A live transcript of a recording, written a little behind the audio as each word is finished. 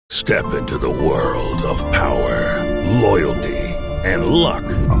Step into the world of power, loyalty, and luck.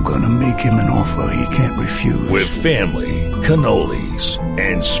 I'm gonna make him an offer he can't refuse. With family, cannolis,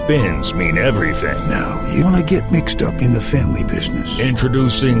 and spins mean everything. Now, you wanna get mixed up in the family business.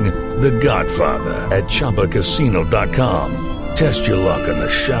 Introducing The Godfather at ChumbaCasino.com. Test your luck in the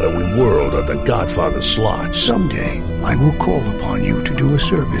shadowy world of The Godfather slot. Someday, I will call upon you to do a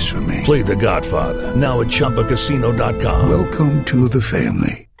service for me. Play The Godfather, now at ChumbaCasino.com. Welcome to the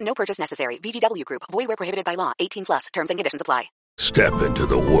family. No purchase necessary. VGW Group. Void where prohibited by law. 18 plus. Terms and conditions apply. Step into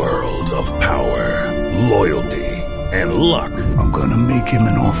the world of power, loyalty, and luck. I'm gonna make him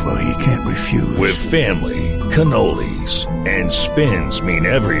an offer he can't refuse. With family, cannolis, and spins mean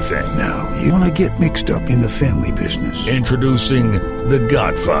everything. Now, you wanna get mixed up in the family business. Introducing The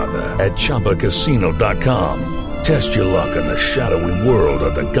Godfather at ChumbaCasino.com. Test your luck in the shadowy world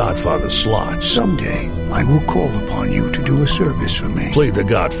of The Godfather slot. Someday, I will call upon you to do a service for me. Play The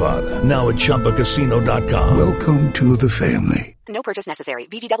Godfather, now at ChumbaCasino.com. Welcome to the family. No purchase necessary.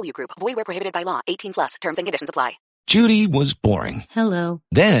 VGW Group. Void where prohibited by law. 18 plus. Terms and conditions apply. Judy was boring. Hello.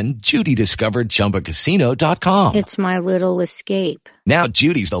 Then Judy discovered ChumbaCasino.com. It's my little escape. Now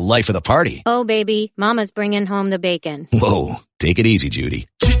Judy's the life of the party. Oh, baby, mama's bringing home the bacon. Whoa, take it easy, Judy.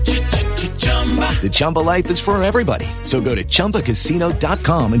 The Chumba life is for everybody. So go to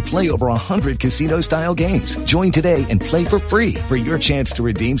ChumbaCasino.com and play over 100 casino-style games. Join today and play for free for your chance to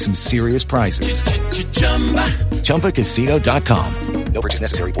redeem some serious prizes. ChumbaCasino.com. No purchase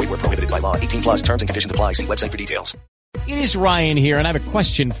necessary. Void where prohibited by law. 18 plus terms and conditions apply. See website for details. It is Ryan here, and I have a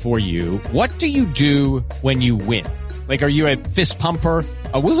question for you. What do you do when you win? Like, are you a fist pumper,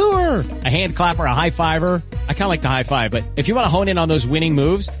 a woohooer, a hand clapper, a high fiver? I kind of like the high five, but if you want to hone in on those winning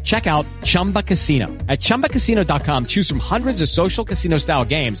moves, check out Chumba Casino. At ChumbaCasino.com, choose from hundreds of social casino style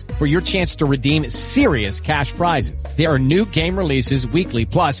games for your chance to redeem serious cash prizes. There are new game releases weekly,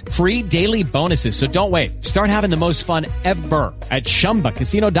 plus free daily bonuses. So don't wait. Start having the most fun ever at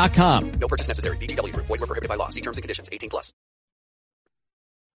ChumbaCasino.com. No purchase necessary. VGW Group. Void where prohibited by law. See terms and conditions. 18 plus.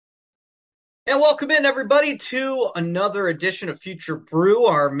 And welcome in, everybody, to another edition of Future Brew,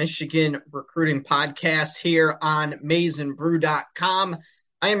 our Michigan recruiting podcast here on MaizenBrew.com.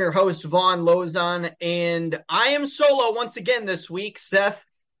 I am your host, Vaughn Lozon, and I am solo once again this week. Seth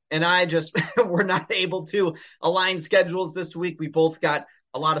and I just were not able to align schedules this week. We both got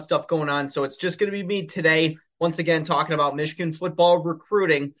a lot of stuff going on, so it's just going to be me today, once again, talking about Michigan football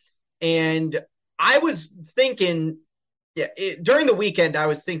recruiting. And I was thinking... during the weekend, I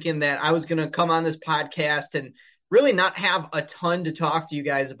was thinking that I was going to come on this podcast and really not have a ton to talk to you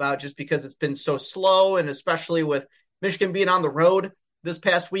guys about just because it's been so slow, and especially with Michigan being on the road this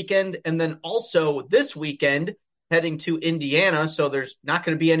past weekend, and then also this weekend heading to Indiana, so there's not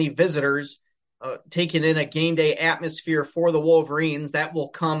going to be any visitors taking in a game day atmosphere for the Wolverines. That will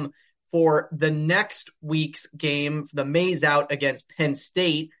come for the next week's game, the Maize Out against Penn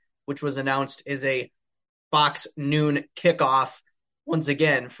State, which was announced as a Fox noon kickoff once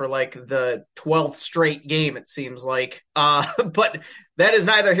again for like the 12th straight game, it seems like. But that is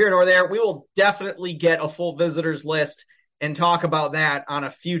neither here nor there. We will definitely get a full visitors list and talk about that on a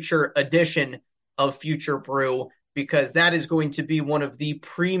future edition of Future Brew, because that is going to be one of the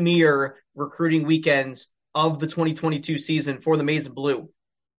premier recruiting weekends of the 2022 season for the Maize and Blue.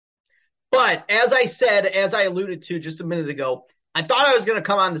 But as I said, as I alluded to just a minute ago, I thought I was going to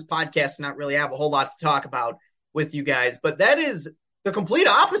come on this podcast and not really have a whole lot to talk about with you guys, but that is the complete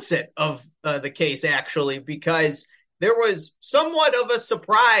opposite of the case, actually, because there was somewhat of a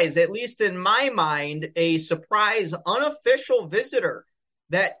surprise, at least in my mind, a surprise unofficial visitor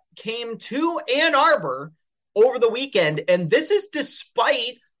that came to Ann Arbor over the weekend, and this is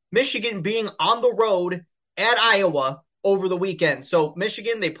despite Michigan being on the road at Iowa over the weekend. So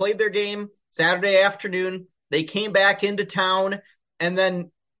Michigan, they played their game Saturday afternoon. They came back into town, and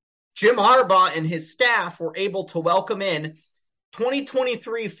then Jim Harbaugh and his staff were able to welcome in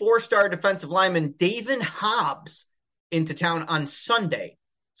 2023 four-star defensive lineman David Hobbs into town on Sunday.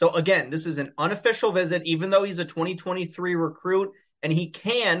 So again, this is an unofficial visit, even though he's a 2023 recruit, and he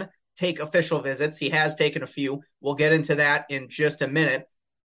can take official visits. He has taken a few. We'll get into that in just a minute.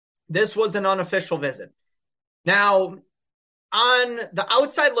 This was an unofficial visit. Now, on the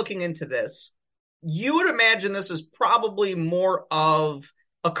outside looking into this, you would imagine this is probably more of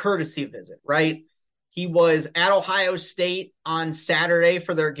a courtesy visit, right? He was at Ohio State on Saturday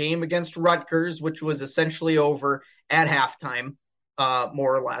for their game against Rutgers, which was essentially over at halftime,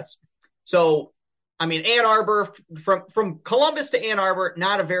 more or less. So, I mean, Ann Arbor, from Columbus to Ann Arbor,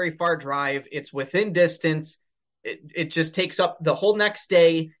 not a very far drive. It's within distance. It just takes up the whole next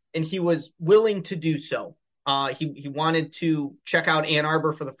day, and he was willing to do so. He wanted to check out Ann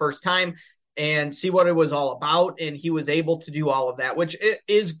Arbor for the first time and see what it was all about, and he was able to do all of that, which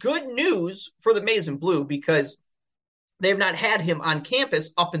is good news for the Maize and Blue because they've not had him on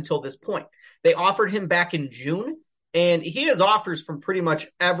campus up until this point. They offered him back in June, and he has offers from pretty much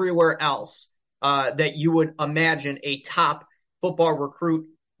everywhere else that you would imagine a top football recruit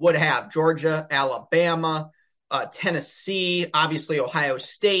would have. Georgia, Alabama, Tennessee, obviously Ohio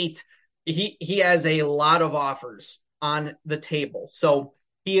State. He has a lot of offers on the table. So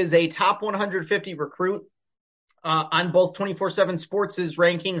he is a top 150 recruit on both 24/7 Sports'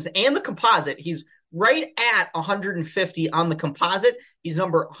 rankings and the composite. He's right at 150 on the composite. He's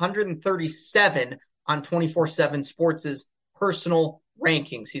number 137 on 24/7 Sports' personal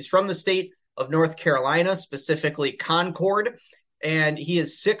rankings. He's from the state of North Carolina, specifically Concord, and he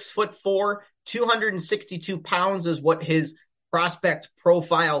is 6'4", 262 pounds is what his prospect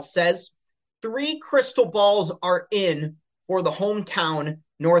profile says. 3 crystal balls are in for the hometown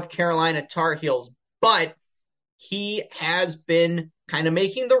North Carolina Tar Heels, but he has been kind of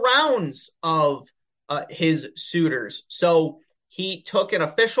making the rounds of his suitors. So he took an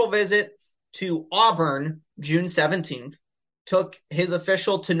official visit to Auburn June 17th, took his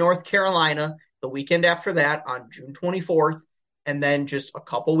official to North Carolina the weekend after that on June 24th, and then just a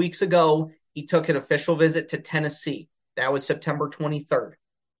couple weeks ago, he took an official visit to Tennessee. That was September 23rd.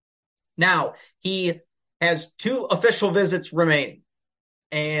 Now, he has 2 official visits remaining.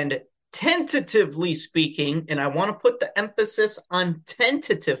 And tentatively speaking, and I want to put the emphasis on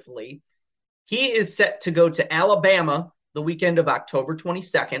tentatively, he is set to go to Alabama the weekend of October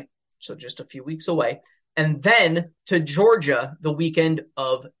 22nd, so just a few weeks away, and then to Georgia the weekend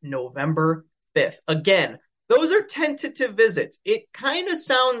of November 5th. Again, those are tentative visits. It kind of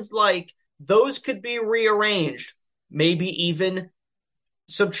sounds like those could be rearranged, maybe even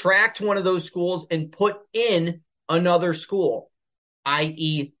subtract one of those schools and put in another school,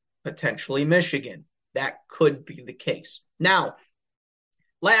 i.e. potentially Michigan. That could be the case. Now,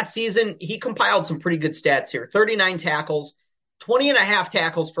 last season, he compiled some pretty good stats here. 39 tackles, 20.5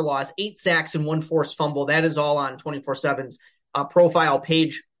 tackles for loss, 8 sacks, and 1 forced fumble. That is all on 24/7's profile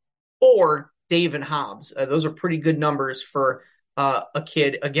page for David Hobbs. Those are pretty good numbers for a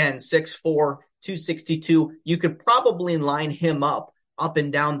kid. Again, 6'4", 262. You could probably line him up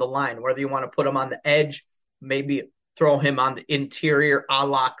and down the line, whether you want to put him on the edge, maybe throw him on the interior a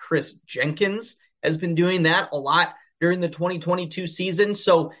la Chris Jenkins has been doing that a lot during the 2022 season.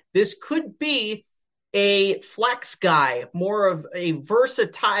 So this could be a flex guy, more of a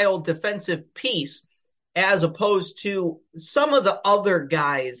versatile defensive piece, as opposed to some of the other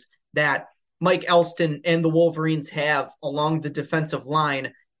guys that Mike Elston and the Wolverines have along the defensive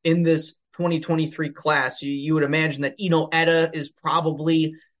line in this 2023 class. You would imagine that Eno Etta is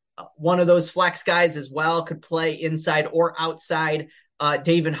probably one of those flex guys as well, could play inside or outside.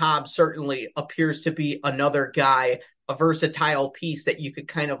 David Hobbs certainly appears to be another guy, a versatile piece that you could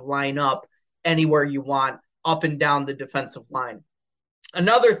kind of line up anywhere you want up and down the defensive line.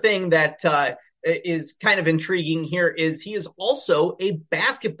 Another thing that is kind of intriguing here is he is also a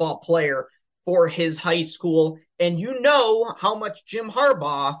basketball player for his high school. And you know how much Jim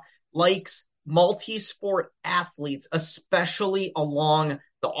Harbaugh likes multi-sport athletes, especially along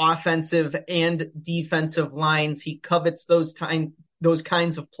the offensive and defensive lines. He covets those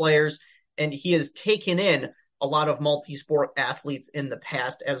kinds of players, and he has taken in a lot of multi-sport athletes in the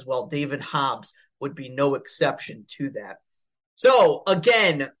past as well. David Hobbs would be no exception to that. So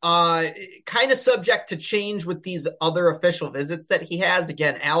again, kind of subject to change with these other official visits that he has.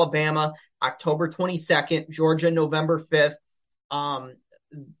 Again, Alabama, October 22nd, Georgia, November 5th.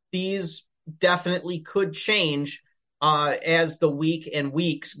 These definitely could change as the week and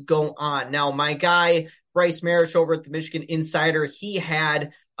weeks go on. Now, my guy, Bryce Marich over at the Michigan Insider, he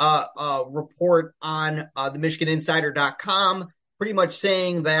had a report on the MichiganInsider.com pretty much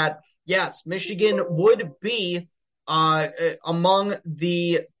saying that, yes, Michigan would be among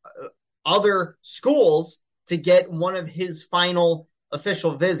the other schools to get one of his final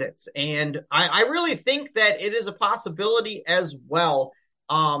official visits. And I really think that it is a possibility as well.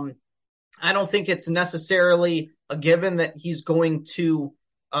 I don't think it's necessarily a given that he's going to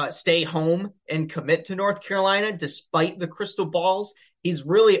stay home and commit to North Carolina despite the crystal balls. He's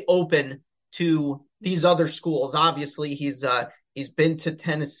really open to these other schools. Obviously, he's been to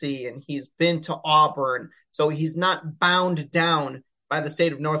Tennessee and he's been to Auburn, so he's not bound down by the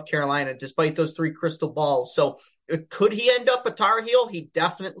state of North Carolina despite those 3 crystal balls. So could he end up a Tar Heel? He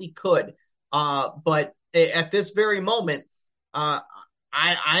definitely could. But at this very moment, I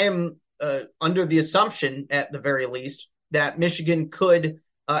am under the assumption, at the very least, that Michigan could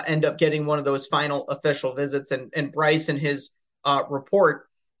end up getting one of those final official visits. And Bryce, in his report,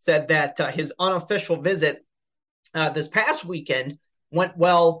 said that his unofficial visit this past weekend went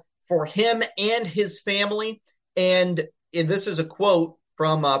well for him and his family. And this is a quote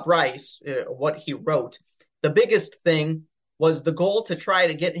from Bryce, what he wrote. The biggest thing was the goal to try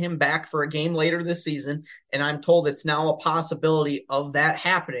to get him back for a game later this season, and I'm told it's now a possibility of that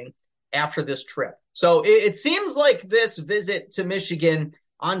happening after this trip. So it seems like this visit to Michigan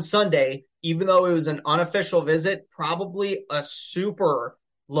on Sunday, even though it was an unofficial visit, probably a super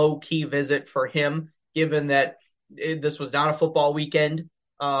low-key visit for him, given that this was not a football weekend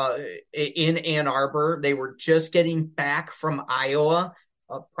in Ann Arbor. They were just getting back from Iowa.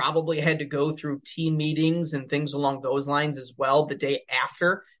 Probably had to go through team meetings and things along those lines as well the day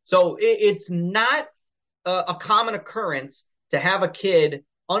after. So it's not a common occurrence to have a kid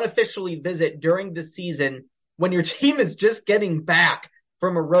unofficially visit during the season when your team is just getting back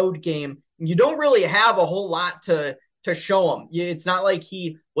from a road game. You don't really have a whole lot to show him. It's not like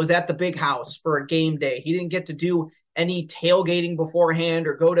he was at the big house for a game day. He didn't get to do any tailgating beforehand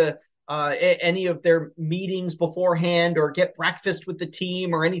or go to any of their meetings beforehand or get breakfast with the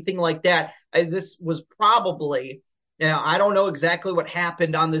team or anything like that. This was probably, I don't know exactly what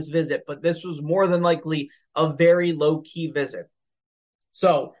happened on this visit, but this was more than likely a very low-key visit.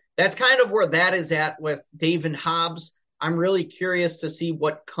 So that's kind of where that is at with David Hobbs. I'm really curious to see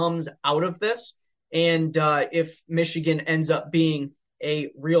what comes out of this and if Michigan ends up being a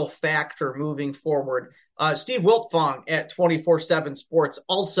real factor moving forward. Steve Wiltfong at 24/7 Sports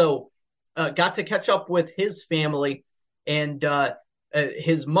also got to catch up with his family and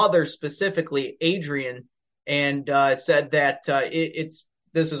his mother specifically, Adrian, and said that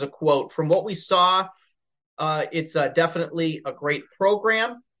this is a quote, from what we saw, it's definitely a great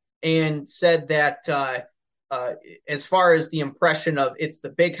program, and said that as far as the impression of it's the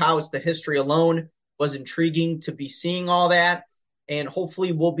big house, the history alone was intriguing to be seeing all that, and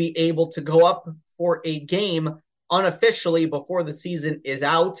hopefully we'll be able to go up for a game unofficially before the season is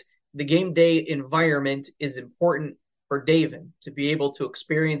out. The game day environment is important for David. To be able to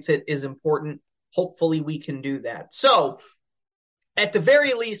experience it is important. Hopefully we can do that. So at the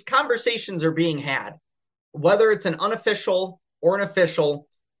very least, conversations are being had. Whether it's an unofficial or an official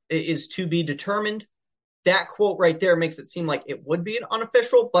is to be determined. That quote right there makes it seem like it would be an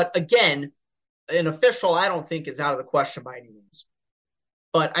unofficial. But again, an official I don't think is out of the question by any means.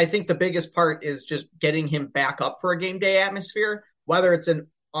 But I think the biggest part is just getting him back up for a game day atmosphere. Whether it's an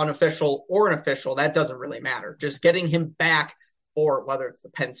unofficial or an official, that doesn't really matter. Just getting him back for whether it's the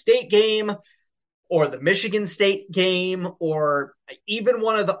Penn State game or the Michigan State game or even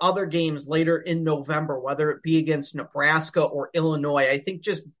one of the other games later in November, whether it be against Nebraska or Illinois. I think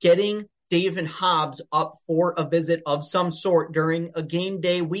just getting David Hobbs up for a visit of some sort during a game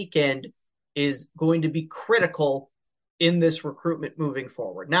day weekend is going to be critical in this recruitment moving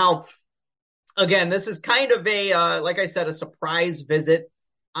forward. Now, again, this is kind of a, like I said, a surprise visit.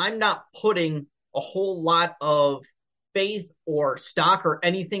 I'm not putting a whole lot of faith or stock or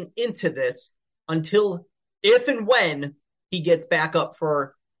anything into this until if and when he gets back up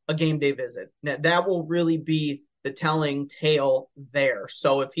for a game day visit. Now, that will really be the telling tale there.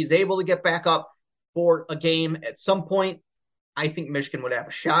 So if he's able to get back up for a game at some point, I think Michigan would have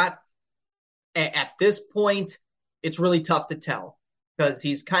a shot. At this point, it's really tough to tell because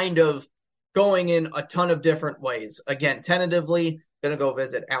he's kind of going in a ton of different ways. Again, tentatively, going to go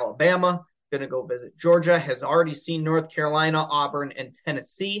visit Alabama, going to go visit Georgia, has already seen North Carolina, Auburn, and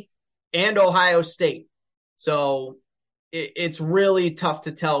Tennessee, and Ohio State. So it's really tough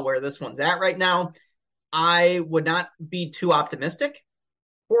to tell where this one's at right now. I would not be too optimistic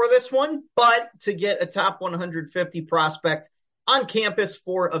for this one, but to get a top 150 prospect on campus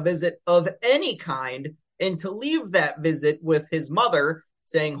for a visit of any kind and to leave that visit with his mother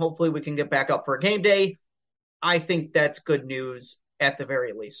saying, hopefully we can get back up for a game day, I think that's good news at the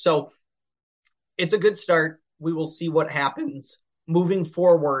very least. So it's a good start. We will see what happens moving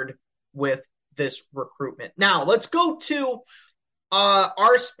forward with this recruitment. Now, let's go to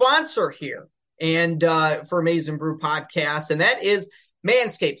our sponsor here and for Maize n Brew Podcast, and that is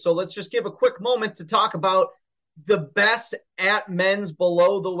Manscaped. So let's just give a quick moment to talk about the best at men's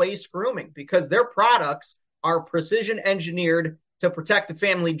below-the-waist grooming because their products are precision engineered to protect the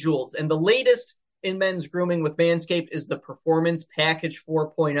family jewels. And the latest in men's grooming with Manscaped is the Performance Package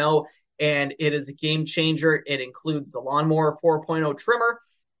 4.0, and it is a game changer. It includes the Lawnmower 4.0 trimmer,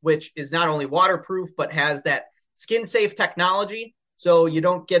 which is not only waterproof, but has that skin-safe technology, so you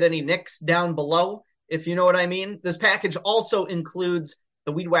don't get any nicks down below, if you know what I mean. This package also includes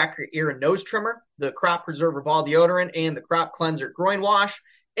the Weed Whacker ear and nose trimmer, the Crop Preserver ball deodorant, and the Crop Cleanser groin wash.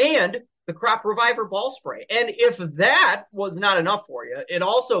 and the Crop Reviver ball spray. And if that was not enough for you, it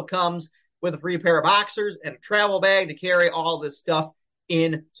also comes with a free pair of boxers and a travel bag to carry all this stuff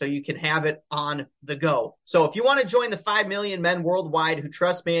in so you can have it on the go. So if you want to join the 5 million men worldwide who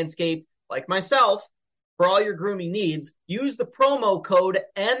trust Manscaped, like myself, for all your grooming needs, use the promo code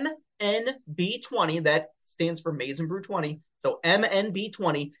MNB20. That stands for Maize n Brew 20. So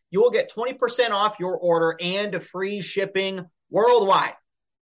MNB20. You will get 20% off your order and free shipping worldwide.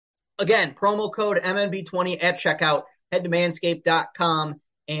 Again, promo code MNB20 at checkout. Head to manscaped.com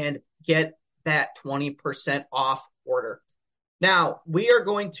and get that 20% off order. Now, we are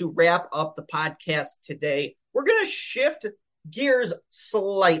going to wrap up the podcast today. We're going to shift gears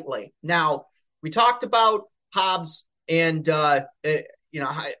slightly. Now, we talked about Hobbs, and I'm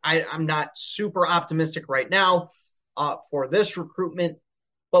not super optimistic right now for this recruitment,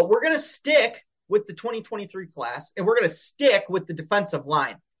 but we're going to stick with the 2023 class, and we're going to stick with the defensive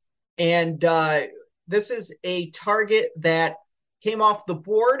line. And this is a target that came off the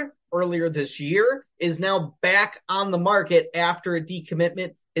board earlier this year, is now back on the market after a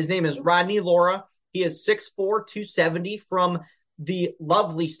decommitment. His name is Rodney Laura. He is 6'4", 270 from the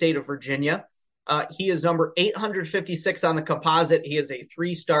lovely state of Virginia. He is number 856 on the composite. He is a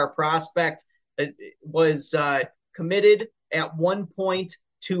 3-star prospect. Was committed at one point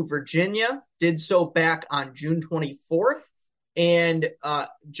to Virginia, did so back on June 24th. And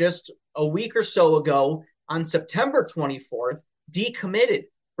just a week or so ago, on September 24th, decommitted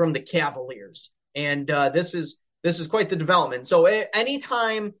from the Cavaliers. And this is quite the development. So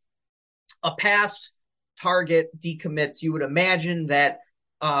anytime a past target decommits, you would imagine that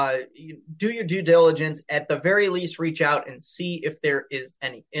you do your due diligence, at the very least reach out and see if there is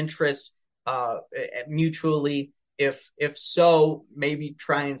any interest mutually. If so, maybe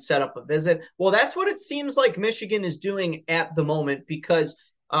try and set up a visit. Well, that's what it seems like Michigan is doing at the moment, because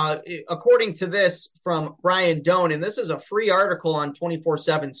according to this from Brian Doan, and this is a free article on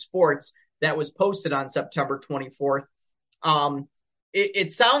 24/7 Sports that was posted on September 24th,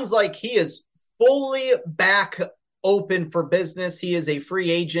 it sounds like he is fully back open for business. He is a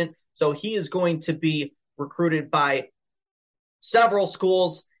free agent, so he is going to be recruited by several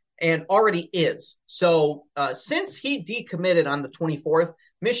schools, and already is. So since he decommitted on the 24th,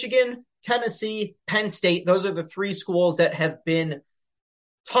 Michigan, Tennessee, Penn State, those are the 3 schools that have been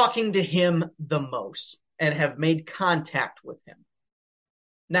talking to him the most and have made contact with him.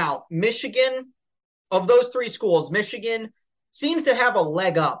 Now, Michigan, of those 3 schools, Michigan seems to have a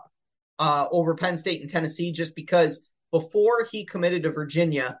leg up over Penn State and Tennessee, just because before he committed to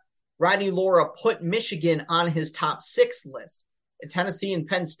Virginia, Rodney Laura put Michigan on his top 6 list. Tennessee and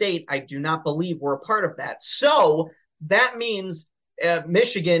Penn State, I do not believe, were a part of that. So that means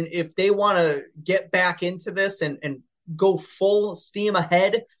Michigan, if they want to get back into this and go full steam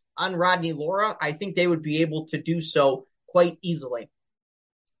ahead on Rodney Laura, I think they would be able to do so quite easily.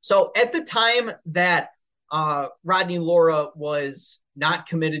 So at the time that Rodney Laura was not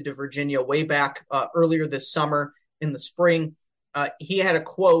committed to Virginia, way back earlier this summer in the spring, he had a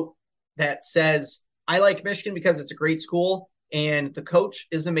quote that says, "I like Michigan because it's a great school, and the coach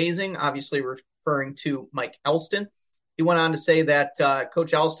is amazing," obviously referring to Mike Elston. He went on to say that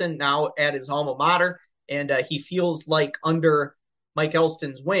Coach Elston now at his alma mater, and he feels like under Mike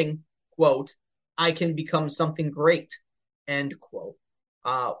Elston's wing, quote, "I can become something great," end quote,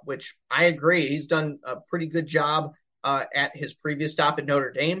 which I agree. He's done a pretty good job at his previous stop at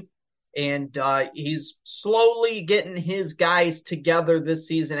Notre Dame, and he's slowly getting his guys together this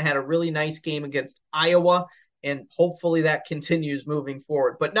season. Had a really nice game against Iowa, and hopefully that continues moving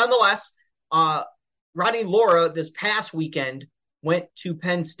forward. But nonetheless, Rodney Laura this past weekend went to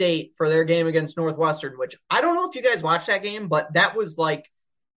Penn State for their game against Northwestern, which I don't know if you guys watched that game, but that was like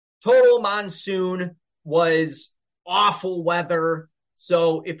total monsoon, was awful weather.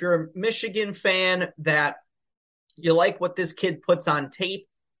 So if you're a Michigan fan that you like what this kid puts on tape,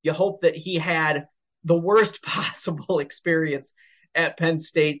 you hope that he had the worst possible experience at Penn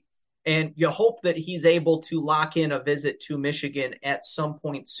State, and you hope that he's able to lock in a visit to Michigan at some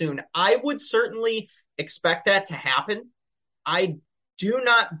point soon. I would certainly expect that to happen. I do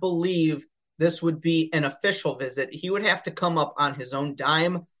not believe this would be an official visit. He would have to come up on his own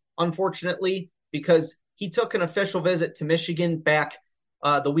dime, unfortunately, because he took an official visit to Michigan back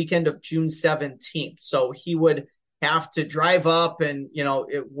the weekend of June 17th. So he would have to drive up, and, you know,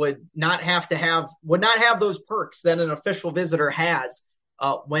 it would not have those perks that an official visitor has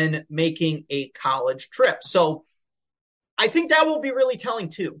when making a college trip. So I think that will be really telling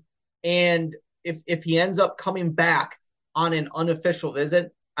too. And if he ends up coming back on an unofficial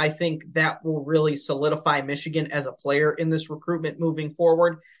visit, I think that will really solidify Michigan as a player in this recruitment moving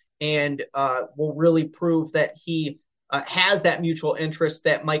forward, and will really prove that he has that mutual interest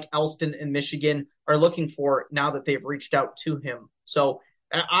that Mike Elston and Michigan are looking for now that they've reached out to him. So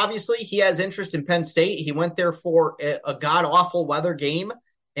obviously he has interest in Penn State. He went there for a god-awful weather game,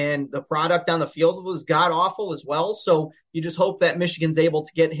 and the product on the field was god-awful as well. So you just hope that Michigan's able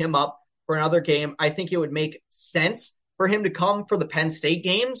to get him up for another game. I think it would make sense for him to come for the Penn State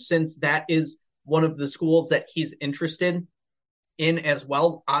game, since that is one of the schools that he's interested in as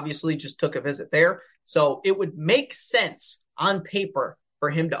well. Obviously just took a visit there. So it would make sense on paper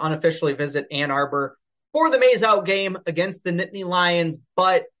for him to unofficially visit Ann Arbor for the Maize Out game against the Nittany Lions,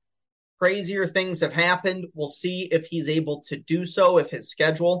 but crazier things have happened. We'll see if he's able to do so, if his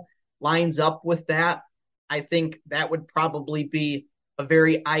schedule lines up with that. I think that would probably be a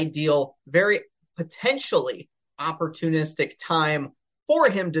very ideal, very potentially opportunistic time for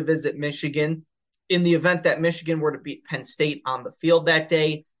him to visit Michigan. In the event that Michigan were to beat Penn State on the field that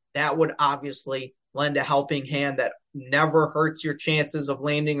day, that would obviously lend a helping hand that never hurts your chances of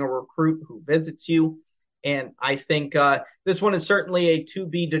landing a recruit who visits you. And I think this one is certainly a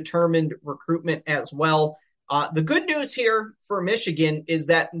to-be-determined recruitment as well. The good news here for Michigan is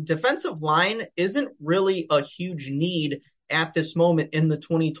that defensive line isn't really a huge need at this moment in the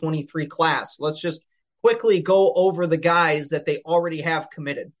 2023 class. Let's just quickly go over the guys that they already have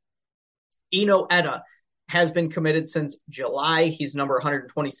committed. Eno Etta has been committed since July. He's number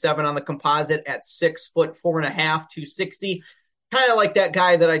 127 on the composite at 6'4.5", 260. Kind of like that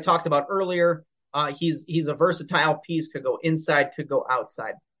guy that I talked about earlier. He's a versatile piece, could go inside, could go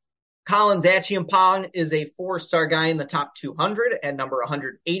outside. Collins Achiampong is a 4-star guy in the top 200 at number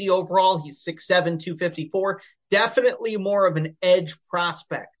 180 overall. He's 6'7", 254. Definitely more of an edge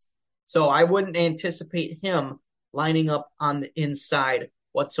prospect. So I wouldn't anticipate him lining up on the inside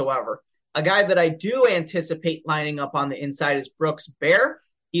whatsoever. A guy that I do anticipate lining up on the inside is Brooks Bear.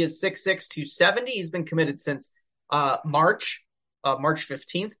 He is 6'6", 270. He's been committed since March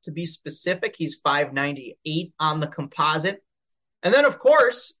 15th to be specific. He's 5'98" on the composite. And then, of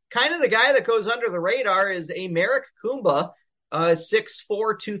course, kind of the guy that goes under the radar is a Merrick Kumba,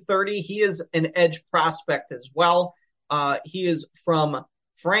 6'4", 230. He is an edge prospect as well. He is from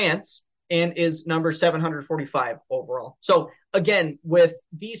France and is number 745 overall. So, again, with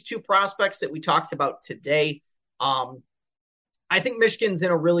these two prospects that we talked about today, I think Michigan's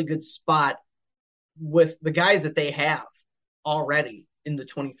in a really good spot with the guys that they have already in the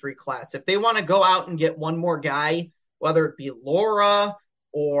 23 class. If they want to go out and get one more guy, whether it be Laura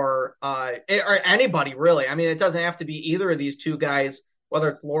or anybody really, I mean, it doesn't have to be either of these two guys, whether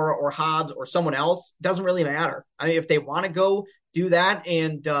it's Laura or Hobbs or someone else, doesn't really matter. I mean, if they want to go do that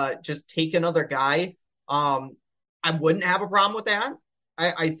and just take another guy, I wouldn't have a problem with that.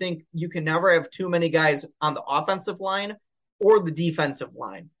 I think you can never have too many guys on the offensive line or the defensive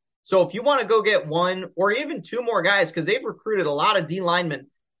line. So if you want to go get one or even two more guys, because they've recruited a lot of D linemen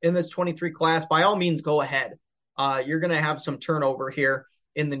in this 23 class, by all means, go ahead. You're going to have some turnover here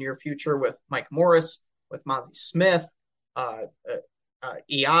in the near future with Mike Morris, with Mozzie Smith.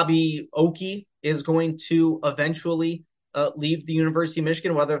 Iabi Oki is going to eventually leave the University of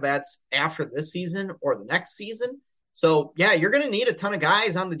Michigan, whether that's after this season or the next season. So, yeah, you're going to need a ton of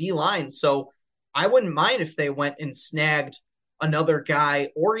guys on the D-line. So I wouldn't mind if they went and snagged another guy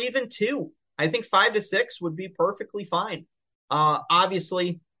or even two. I think 5 to 6 would be perfectly fine.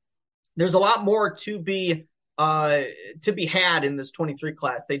 Obviously, there's a lot more to be had in this 23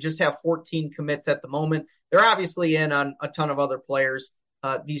 class. They just have 14 commits at the moment. They're obviously in on a ton of other players,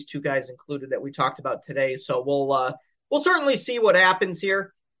 these two guys included that we talked about today. So we'll certainly see what happens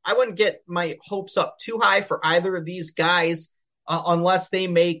here. I wouldn't get my hopes up too high for either of these guys unless they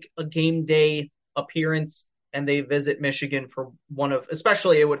make a game day appearance and they visit Michigan for one of,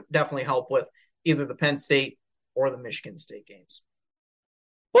 especially it would definitely help with either the Penn State or the Michigan State games.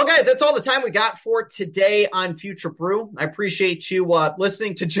 Well, guys, that's all the time we got for today on Future Brew. I appreciate you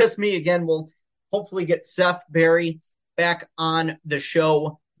listening to just me again. We'll hopefully get Seth Berry back on the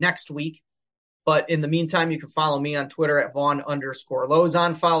show next week. But in the meantime, you can follow me on Twitter at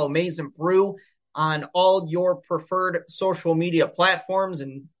Vaughn_Lozon. Follow Maize and Brew on all your preferred social media platforms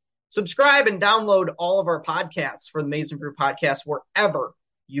and subscribe and download all of our podcasts for the Maize and Brew podcast wherever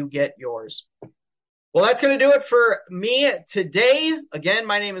you get yours. Well, that's going to do it for me today. Again,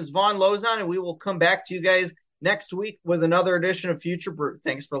 my name is Vaughn Lozon, and we will come back to you guys next week with another edition of Future Brew.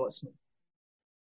 Thanks for listening.